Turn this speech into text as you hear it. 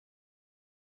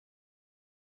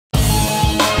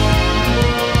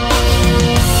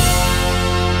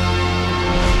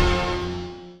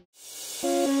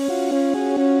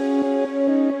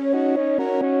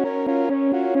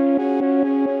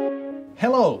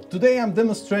Today I'm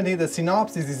demonstrating the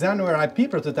Synopsys DesignWare IP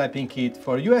Prototyping Kit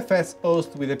for UFS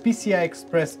Host with a PCI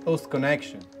Express host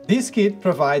connection. This kit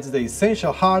provides the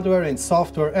essential hardware and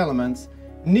software elements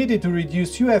needed to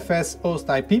reduce UFS Host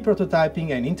IP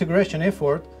prototyping and integration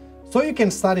effort, so you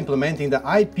can start implementing the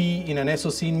IP in an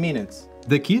SoC in minutes.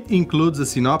 The kit includes the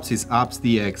Synopsys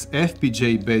AppsDX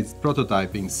FPGA-based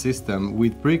prototyping system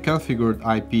with pre-configured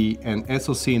IP and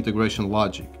SoC integration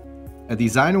logic, a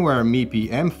DesignWare MIPI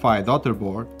M5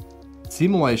 daughterboard,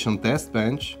 simulation test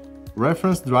bench,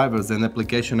 reference drivers and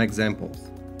application examples.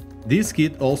 This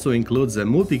kit also includes a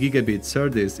multi-gigabit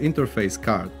SerDes interface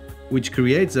card, which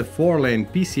creates a 4-lane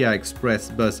PCI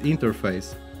Express bus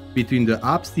interface between the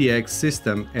AppsDX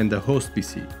system and the host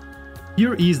PC.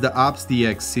 Here is the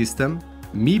AppsDX system,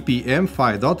 MIPI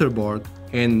M5 daughterboard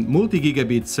and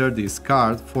multi-gigabit SerDes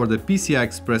card for the PCI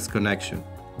Express connection.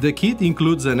 The kit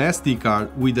includes an SD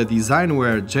card with a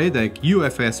DesignWare JDEC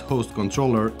UFS host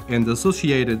controller and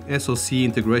associated SoC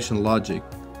integration logic,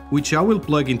 which I will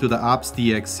plug into the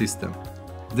AppsDX system.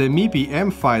 The MIPI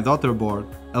M5 daughterboard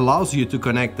allows you to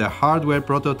connect the hardware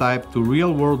prototype to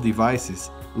real-world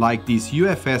devices like this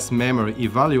UFS memory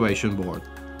evaluation board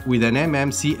with an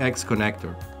MMCX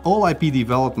connector. All IP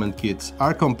development kits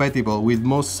are compatible with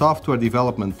most software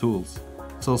development tools,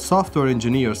 so software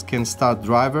engineers can start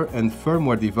driver and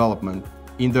firmware development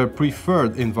in their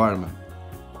preferred environment.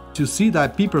 To see the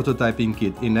IP prototyping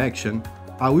kit in action,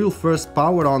 I will first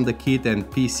power on the kit and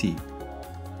PC.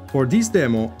 For this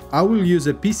demo, I will use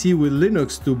a PC with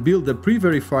Linux to build the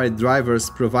pre-verified drivers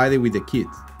provided with the kit.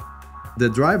 The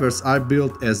drivers are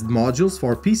built as modules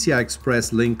for PCI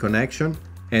Express link connection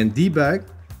and debug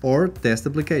or test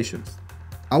applications.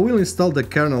 I will install the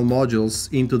kernel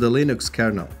modules into the Linux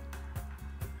kernel.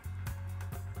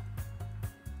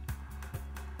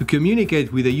 To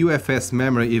communicate with the UFS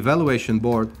memory evaluation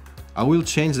board, I will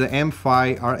change the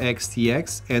M5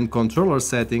 RxTX and controller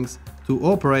settings to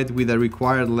operate with the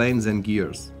required lanes and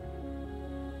gears.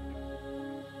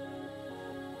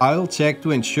 I'll check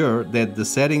to ensure that the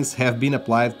settings have been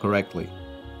applied correctly.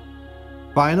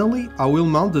 Finally, I will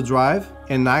mount the drive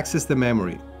and access the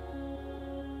memory.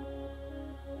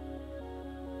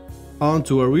 On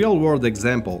to a real-world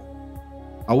example.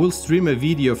 I will stream a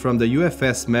video from the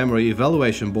UFS memory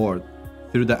evaluation board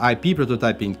through the IP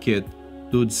prototyping kit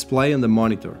to display on the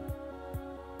monitor.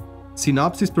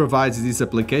 Synopsys provides this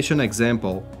application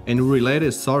example and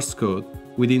related source code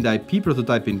within the IP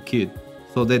prototyping kit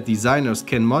so that designers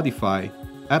can modify,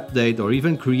 update or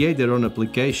even create their own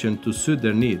application to suit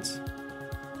their needs.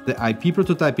 The IP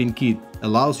prototyping kit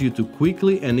allows you to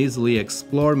quickly and easily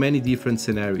explore many different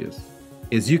scenarios.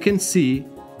 As you can see,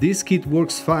 this kit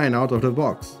works fine out of the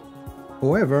box.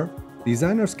 However,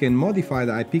 designers can modify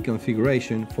the IP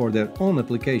configuration for their own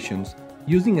applications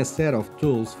using a set of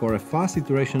tools for a fast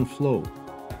iteration flow.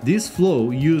 This flow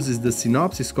uses the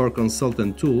Synopsys Core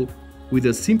Consultant tool with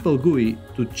a simple GUI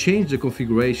to change the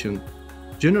configuration,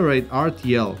 generate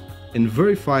RTL, and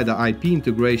verify the IP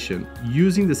integration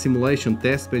using the simulation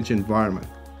testbench environment,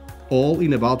 all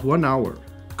in about 1 hour.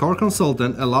 Core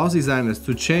Consultant allows designers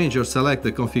to change or select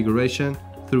the configuration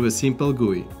through a simple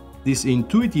GUI. This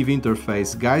intuitive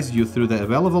interface guides you through the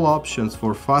available options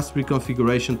for fast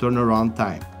reconfiguration turnaround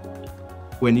time.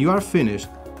 When you are finished,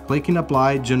 clicking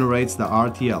Apply generates the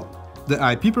RTL. The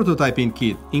IP prototyping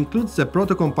kit includes the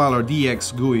Protocompiler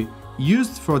DX GUI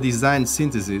used for design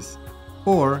synthesis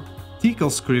or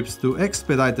TCL scripts to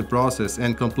expedite the process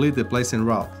and complete the place and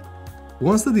route.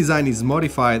 Once the design is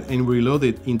modified and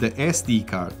reloaded in the SD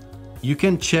card, you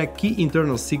can check key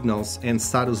internal signals and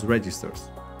status registers.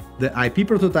 The IP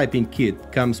prototyping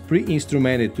kit comes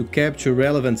pre-instrumented to capture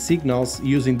relevant signals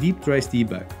using Deep Trace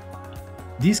debug.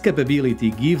 This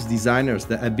capability gives designers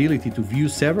the ability to view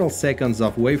several seconds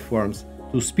of waveforms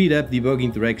to speed up debug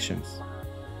interactions.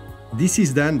 This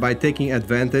is done by taking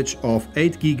advantage of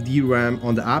 8GB DRAM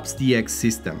on the AppsDX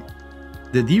system.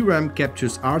 The DRAM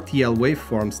captures RTL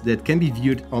waveforms that can be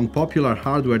viewed on popular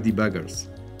hardware debuggers,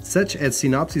 such as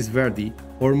Synopsys Verdi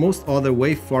or most other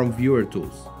waveform viewer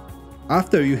tools.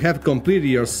 After you have completed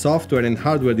your software and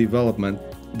hardware development,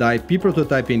 the IP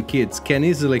prototyping kits can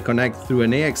easily connect through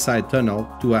an AXI tunnel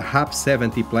to a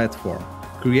HAP70 platform,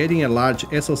 creating a large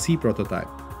SoC prototype.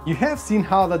 You have seen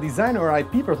how the DesignWare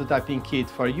IP prototyping kit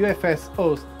for UFS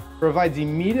Host provides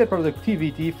immediate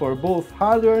productivity for both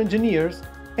hardware engineers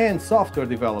and software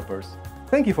developers.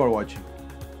 Thank you for watching.